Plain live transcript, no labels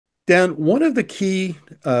Dan, one of the key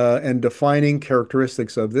and defining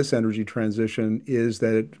characteristics of this energy transition is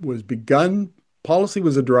that it was begun, policy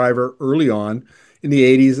was a driver early on in the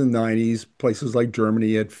 80s and 90s. Places like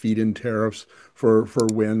Germany had feed-in tariffs for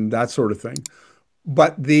wind, that sort of thing.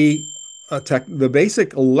 But the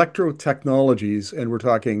basic electro technologies, and we're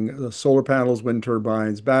talking solar panels, wind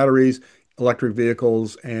turbines, batteries, electric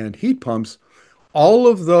vehicles, and heat pumps, all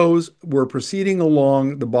of those were proceeding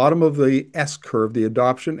along the bottom of the S curve, the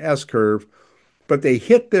adoption S curve, but they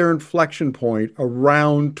hit their inflection point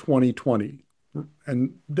around 2020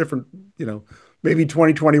 and different, you know, maybe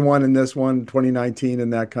 2021 in this one, 2019 in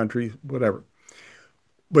that country, whatever.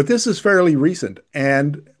 But this is fairly recent,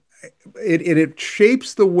 and it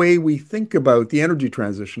shapes the way we think about the energy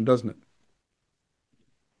transition, doesn't it?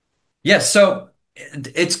 Yes, so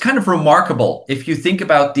it's kind of remarkable if you think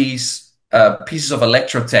about these pieces of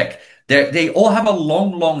Electrotech. They all have a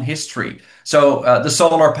long, long history. So the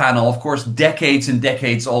solar panel, of course, decades and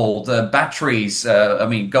decades old. Batteries, I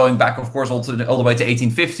mean, going back, of course, all the way to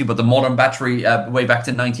 1850, but the modern battery way back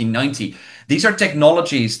to 1990. These are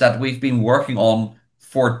technologies that we've been working on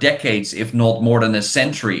for decades, if not more than a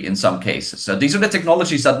century in some cases. So these are the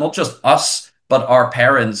technologies that not just us, but our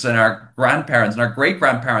parents and our grandparents and our great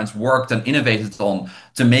grandparents worked and innovated on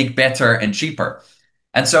to make better and cheaper.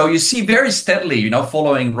 And so you see very steadily,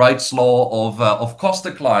 following Wright's law of cost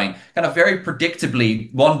decline, kind of very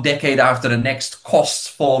predictably, one decade after the next, costs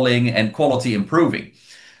falling and quality improving.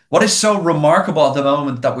 What is so remarkable at the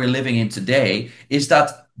moment that we're living in today is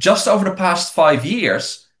that just over the past 5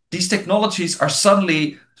 years, these technologies are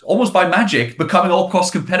suddenly, almost by magic, becoming all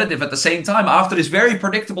cost competitive at the same time. After this very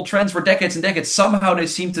predictable trends for decades and decades, somehow they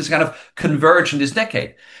seem to kind of converge in this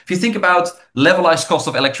decade. If you think about levelized cost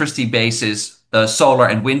of electricity basis, solar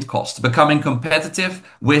and wind costs becoming competitive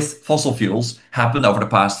with fossil fuels happened over the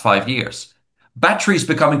past 5 years. Batteries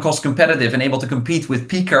becoming cost competitive and able to compete with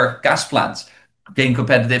peaker gas plants, getting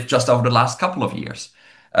competitive just over the last couple of years.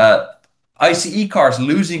 Uh, ICE cars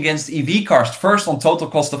losing against EV cars, first on total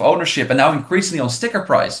cost of ownership and now increasingly on sticker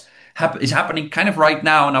price, is happening kind of right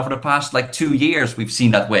now. And over the past like 2 years, we've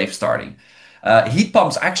seen that wave starting. Heat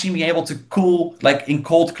pumps actually being able to cool like in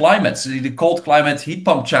cold climates. The cold climate heat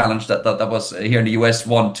pump challenge that was here in the US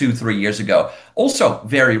 1, 2, 3 years ago, also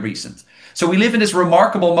very recent. So we live in this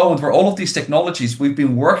remarkable moment where all of these technologies we've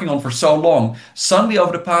been working on for so long, suddenly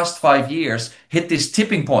over the past 5 years, hit this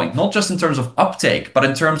tipping point, not just in terms of uptake, but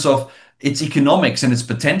in terms of its economics and its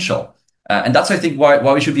potential. And that's, I think, why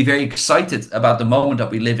we should be very excited about the moment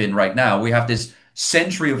that we live in right now. We have this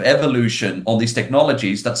century of evolution on these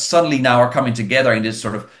technologies that suddenly now are coming together in this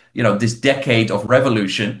sort of, this decade of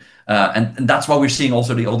revolution. And that's why we're seeing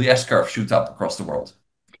also all the S-curve shoot up across the world.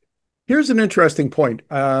 Here's an interesting point.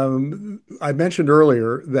 I mentioned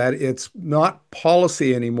earlier that it's not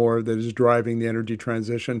policy anymore that is driving the energy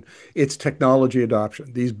transition, it's technology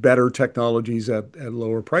adoption, these better technologies at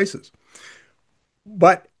lower prices.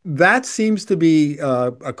 But that seems to be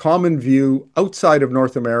a common view outside of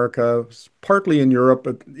North America, partly in Europe,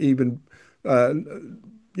 but even, uh,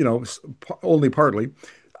 only partly.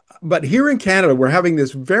 But here in Canada, we're having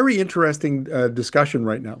this very interesting discussion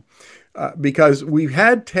right now because we've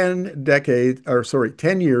had 10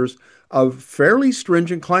 years of fairly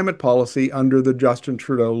stringent climate policy under the Justin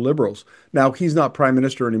Trudeau Liberals. Now, he's not prime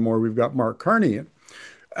minister anymore. We've got Mark Carney in.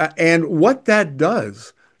 And what that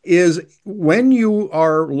does is when you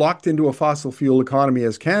are locked into a fossil fuel economy,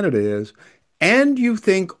 as Canada is, and you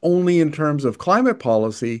think only in terms of climate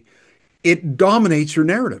policy, it dominates your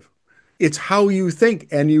narrative. It's how you think,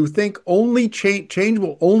 and you think only change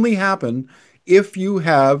will only happen if you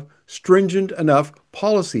have stringent enough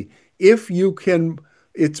policy. If you can,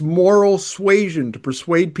 it's moral suasion to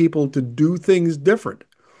persuade people to do things different.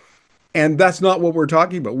 And that's not what we're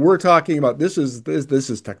talking about. We're talking about this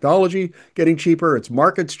is technology getting cheaper, it's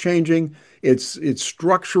markets changing, it's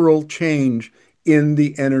structural change in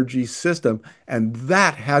the energy system, and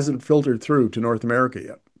that hasn't filtered through to North America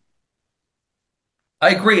yet. I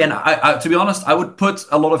agree, and to be honest, I would put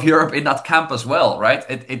a lot of Europe in that camp as well, right?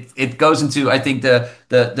 It goes into, I think, the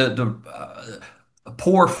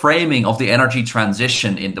poor framing of the energy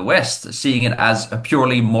transition in the West, seeing it as a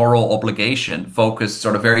purely moral obligation, focused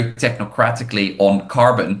sort of very technocratically on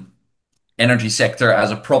carbon, energy sector as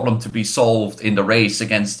a problem to be solved in the race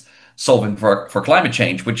against solving for climate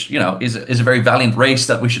change, which, is a very valiant race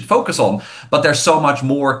that we should focus on. But there's so much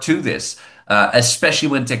more to this. Especially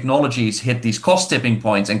when technologies hit these cost tipping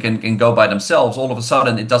points and can go by themselves, all of a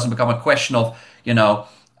sudden it doesn't become a question of,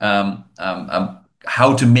 um, um, um,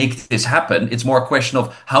 how to make this happen. It's more a question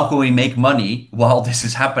of how can we make money while this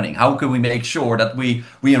is happening? How can we make sure that we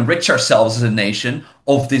enrich ourselves as a nation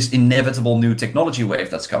of this inevitable new technology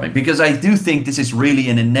wave that's coming? Because I do think this is really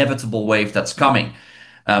an inevitable wave that's coming.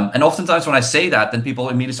 And oftentimes when I say that, then people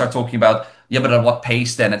immediately start talking about, yeah, but at what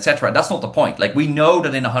pace then, etc. That's not the point. Like we know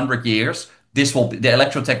that in 100 years, the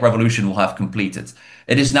Electrotech revolution will have completed.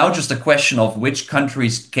 It is now just a question of which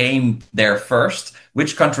countries came there first,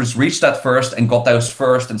 which countries reached that first and got those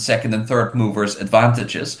first and second and third movers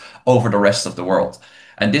advantages over the rest of the world.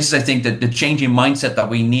 And this is, I think, the changing mindset that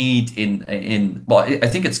we need in well, I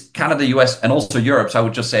think it's Canada, US, and also Europe. So I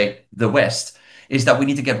would just say the West is that we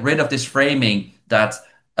need to get rid of this framing that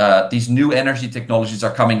these new energy technologies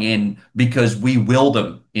are coming in because we will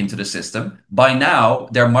them into the system. By now,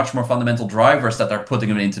 there are much more fundamental drivers that are putting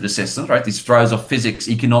them into the system, right? These drivers of physics,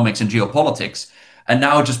 economics, and geopolitics. And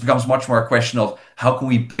now it just becomes much more a question of how can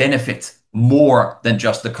we benefit more than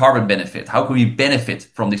just the carbon benefit? How can we benefit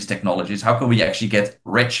from these technologies? How can we actually get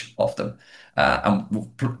rich of them?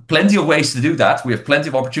 Plenty of ways to do that. We have plenty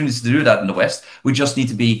of opportunities to do that in the West. We just need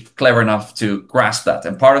to be clever enough to grasp that.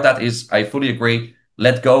 And part of that is, I fully agree,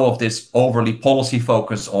 let go of this overly policy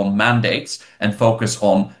focus on mandates and focus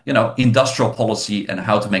on, industrial policy and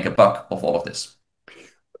how to make a buck of all of this.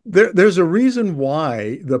 There's a reason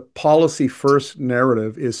why the policy first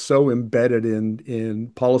narrative is so embedded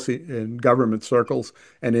in policy in government circles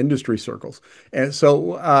and industry circles. And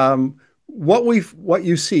so what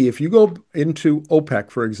you see if you go into OPEC,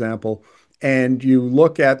 for example, and you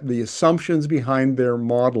look at the assumptions behind their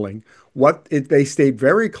modeling, they state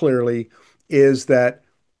very clearly is that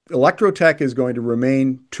electrotech is going to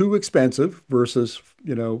remain too expensive versus,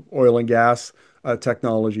 oil and gas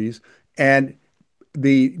technologies. And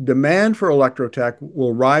the demand for electrotech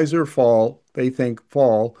will rise or fall, they think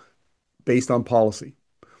fall based on policy.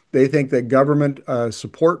 They think that government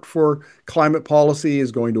support for climate policy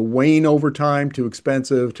is going to wane over time, too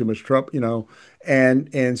expensive, too much trouble,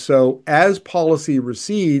 and so as policy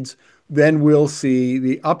recedes, then we'll see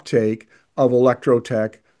the uptake of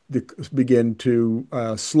electrotech begin to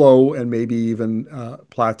slow and maybe even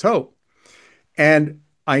plateau. And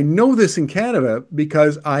I know this in Canada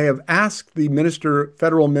because I have asked the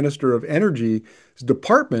federal minister of energy's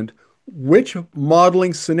department, which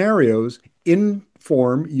modeling scenarios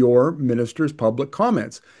inform your minister's public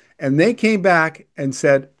comments. And they came back and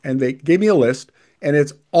said, and they gave me a list, and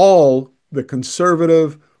it's all the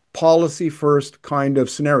conservative policy first kind of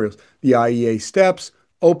scenarios. The IEA steps,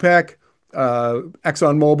 OPEC,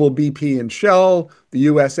 ExxonMobil, BP, and Shell, the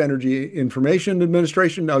U.S. Energy Information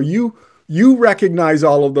Administration. Now, you recognize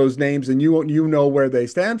all of those names and you know where they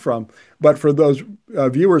stand from. But for those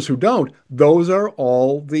viewers who don't, those are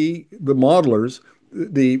all the modelers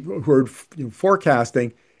who are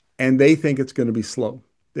forecasting, and they think it's going to be slow.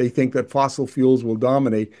 They think that fossil fuels will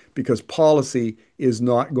dominate because policy is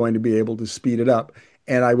not going to be able to speed it up.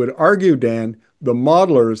 And I would argue, Dan, those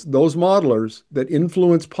modelers that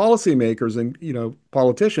influence policymakers and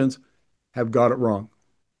politicians have got it wrong.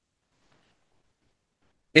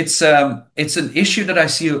 It's an issue that I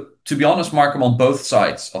see, to be honest, Markham, on both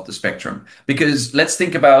sides of the spectrum. Because let's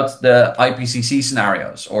think about the IPCC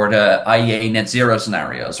scenarios or the IEA net zero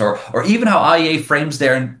scenarios, or even how IEA frames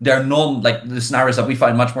their non like the scenarios that we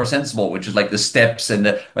find much more sensible, which is like the steps and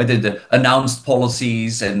the announced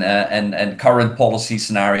policies and current policy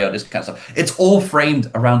scenario, this kind of stuff. It's all framed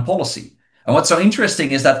around policy. And what's so interesting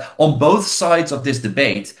is that on both sides of this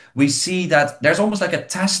debate, we see that there's almost like a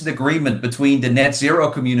tacit agreement between the net zero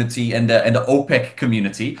community and the OPEC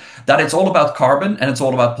community that it's all about carbon and it's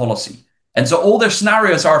all about policy. And so all their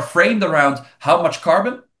scenarios are framed around how much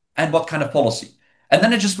carbon and what kind of policy. And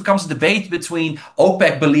then it just becomes a debate between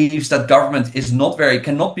OPEC believes that government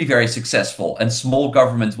cannot be very successful and small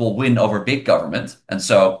government will win over big government. And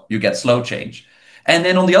so you get slow change. And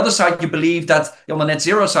then on the other side, you believe that on the net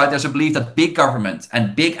zero side, there's a belief that big government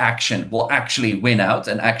and big action will actually win out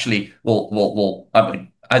and actually will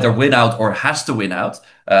either win out or has to win out.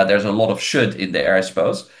 There's a lot of should in there, I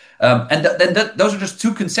suppose. Those are just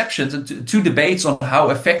two conceptions and two debates on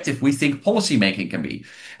how effective we think policy making can be.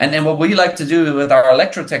 And then what we like to do with our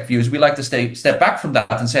Electrotech views, we like to step back from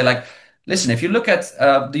that and say like, listen, if you look at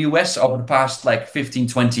the US over the past like 15,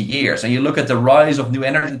 20 years, and you look at the rise of new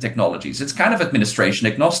energy technologies, it's kind of administration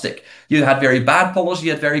agnostic. You had very bad policy,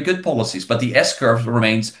 you had very good policies, but the S curve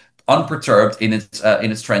remains unperturbed in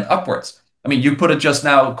its trend upwards. I mean, you put it just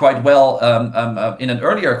now quite well in an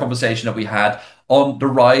earlier conversation that we had on the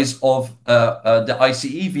rise of the ICE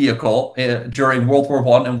vehicle during World War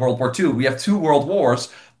I and World War II. We have two world wars,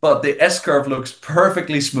 but the S curve looks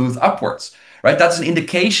perfectly smooth upwards. right? That's an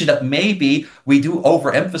indication that maybe we do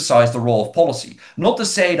overemphasize the role of policy. Not to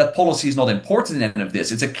say that policy is not important in any of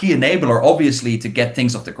this. It's a key enabler, obviously, to get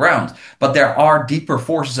things off the ground. But there are deeper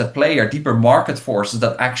forces at play, or deeper market forces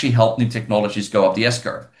that actually help new technologies go up the S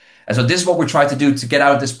curve. And so this is what we try to do to get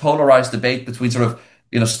out of this polarized debate between sort of,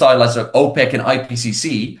 stylized OPEC and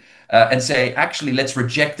IPCC, and say, actually, let's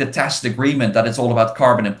reject the tacit agreement that it's all about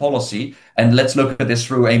carbon and policy, and let's look at this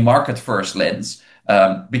through a market first lens.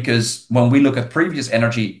 Because when we look at previous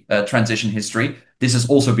energy transition history, this has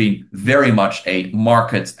also been very much a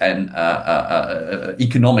market and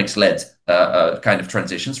economics led kind of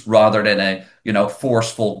transitions rather than a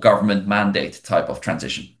forceful government mandate type of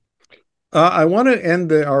transition. I want to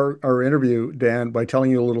end our interview, Dan, by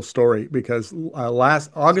telling you a little story because last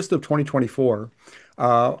August of 2024,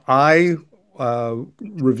 I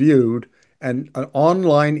reviewed an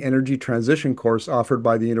online energy transition course offered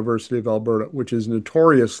by the University of Alberta, which is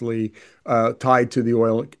notoriously tied to the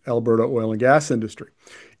Alberta oil and gas industry.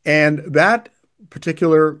 And that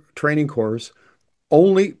particular training course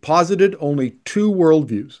only posited only two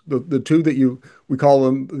worldviews. The two that we call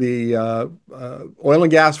them the oil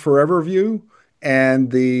and gas forever view and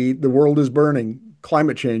the world is burning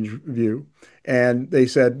climate change view. And they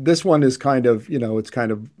said this one is kind of, it's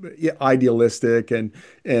kind of idealistic and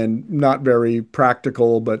not very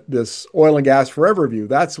practical, but this oil and gas forever view,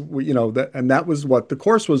 that's, and that was what the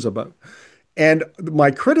course was about. And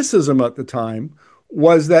my criticism at the time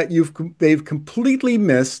was that they've completely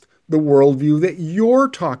missed the worldview that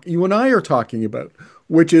you and I are talking about,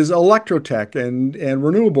 which is electrotech and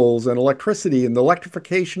renewables and electricity and the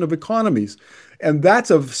electrification of economies. And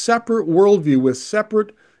that's a separate worldview with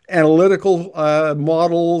separate analytical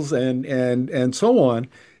models and so on.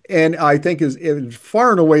 And I think is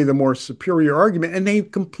far and away the more superior argument, and they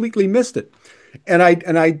completely missed it. And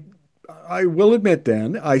I will admit,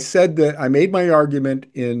 Dan, I said that I made my argument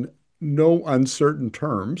in no uncertain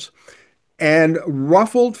terms and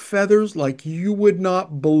ruffled feathers like you would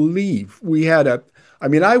not believe. I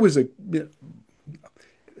mean,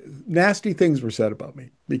 nasty things were said about me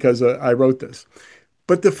because I wrote this.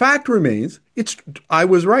 But the fact remains, I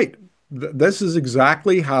was right. This is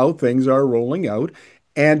exactly how things are rolling out.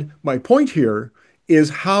 And my point here is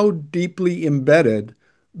how deeply embedded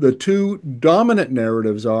the two dominant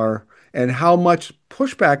narratives are and how much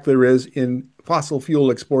pushback there is in fossil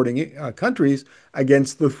fuel exporting countries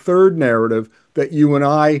against the third narrative that you and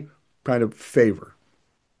I kind of favor.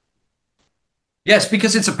 Yes,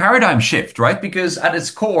 because it's a paradigm shift, right? Because at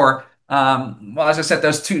its core, well, as I said,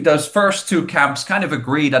 those first two camps kind of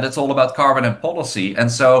agree that it's all about carbon and policy,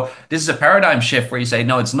 and so this is a paradigm shift where you say,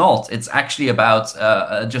 no, it's not. It's actually about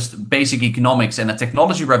just basic economics and a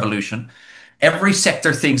technology revolution. Every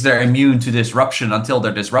sector thinks they're immune to disruption until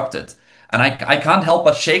they're disrupted, and I can't help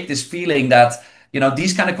but shake this feeling that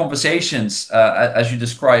these kind of conversations, as you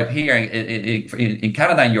describe here in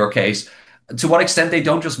Canada, in your case, to what extent they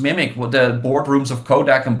don't just mimic what the boardrooms of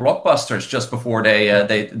Kodak and Blockbusters just before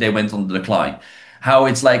they went on the decline. How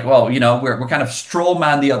it's like, well, we're kind of straw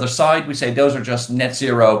man the other side. We say those are just net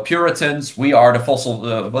zero Puritans. We are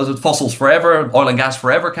the was it fossils forever, oil and gas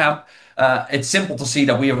forever camp. It's simple to see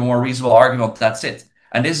that we have a more reasonable argument. That's it.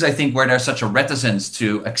 And this is, I think, where there's such a reticence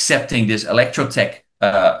to accepting this electrotech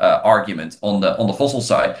argument on the fossil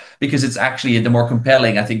side, because it's actually the more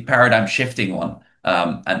compelling, I think, paradigm shifting one.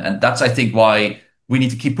 And that's, I think, why we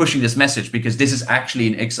need to keep pushing this message, because this is actually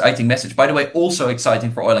an exciting message. By the way, also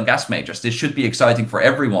exciting for oil and gas majors. This should be exciting for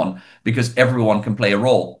everyone because everyone can play a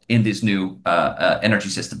role in this new energy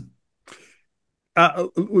system.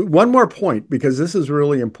 One more point, because this is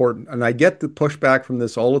really important, and I get the pushback from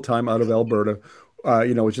this all the time out of Alberta,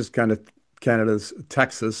 which is kind of Canada's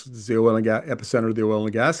Texas, is the oil and gas epicenter of the oil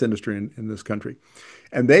and gas industry in this country.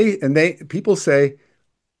 And people say,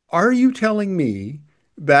 are you telling me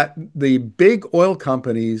that the big oil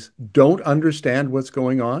companies don't understand what's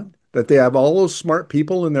going on? That they have all those smart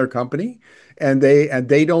people in their company and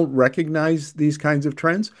they don't recognize these kinds of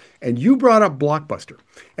trends? And you brought up Blockbuster.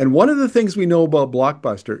 And one of the things we know about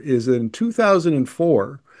Blockbuster is in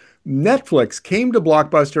 2004, Netflix came to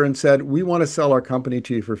Blockbuster and said, we want to sell our company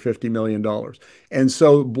to you for $50 million. And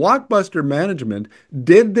so Blockbuster management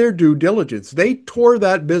did their due diligence. They tore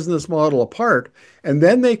that business model apart, and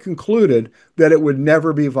then they concluded that it would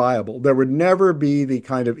never be viable. There would never be the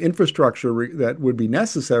kind of infrastructure that would be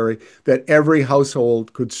necessary that every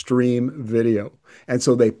household could stream video. And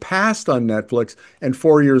so they passed on Netflix, and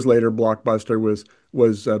 4 years later, Blockbuster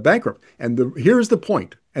was bankrupt. And here's the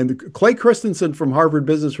point. And Clay Christensen from Harvard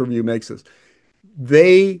Business Review makes this.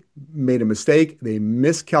 They made a mistake. They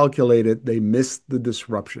miscalculated. They missed the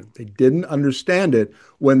disruption. They didn't understand it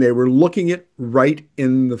when they were looking it right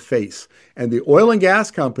in the face. And the oil and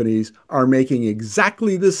gas companies are making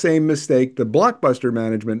exactly the same mistake the blockbuster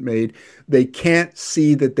management made. They can't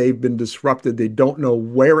see that they've been disrupted. They don't know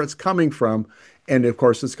where it's coming from. And of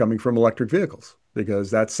course, it's coming from electric vehicles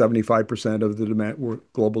because that's 75% of the demand,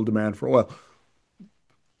 global demand for oil.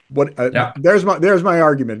 What Yeah. there's my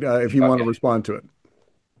argument if you want to Okay. respond to it.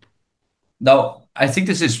 No, I think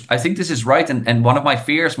this is right. And one of my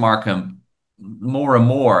fears, Markham, more and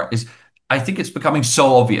more is I think it's becoming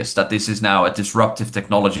so obvious that this is now a disruptive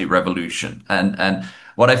technology revolution. And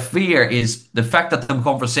what I fear is the fact that the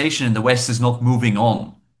conversation in the West is not moving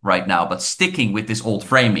on right now, but sticking with this old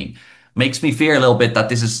framing makes me fear a little bit that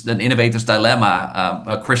this is an innovator's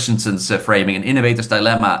dilemma, Christensen's framing, an innovator's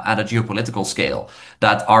dilemma at a geopolitical scale,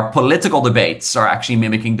 that our political debates are actually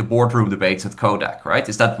mimicking the boardroom debates at Kodak, right?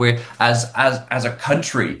 Is that we're, as a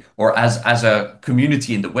country or as a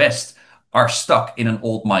community in the West, are stuck in an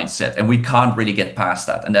old mindset and we can't really get past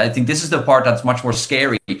that. And I think this is the part that's much more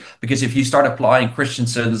scary because if you start applying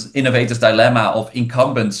Christensen's innovator's dilemma of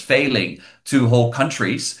incumbents failing to whole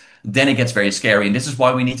countries, then it gets very scary. And this is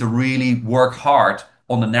why we need to really work hard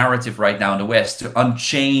on the narrative right now in the West to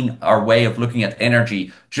unchain our way of looking at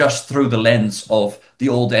energy just through the lens of the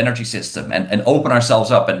old energy system and open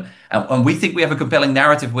ourselves up. And we think we have a compelling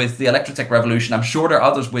narrative with the Electrotech Revolution. I'm sure there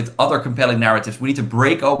are others with other compelling narratives. We need to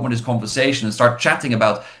break open this conversation and start chatting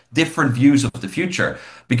about different views of the future.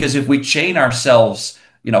 Because if we chain ourselves,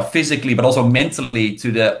 physically, but also mentally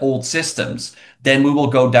to the old systems, then we will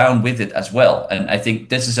go down with it as well. And I think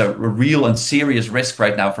this is a real and serious risk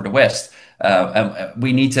right now for the West. And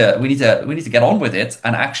we need to get on with it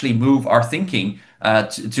and actually move our thinking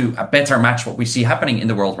to better match what we see happening in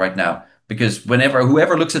the world right now. Because whenever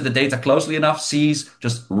whoever looks at the data closely enough sees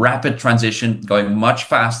just rapid transition going much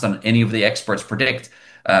faster than any of the experts predict.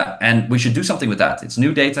 And we should do something with that. It's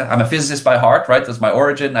new data. I'm a physicist by heart, right? That's my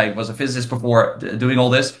origin. I was a physicist before doing all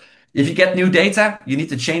this. If you get new data, you need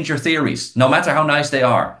to change your theories, no matter how nice they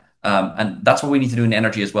are. And that's what we need to do in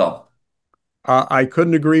energy as well. I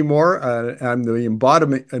couldn't agree more. I'm the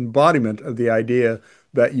embodiment of the idea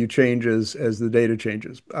that you change as the data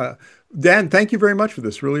changes. Dan, thank you very much for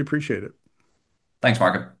this. Really appreciate it. Thanks,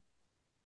 Margaret.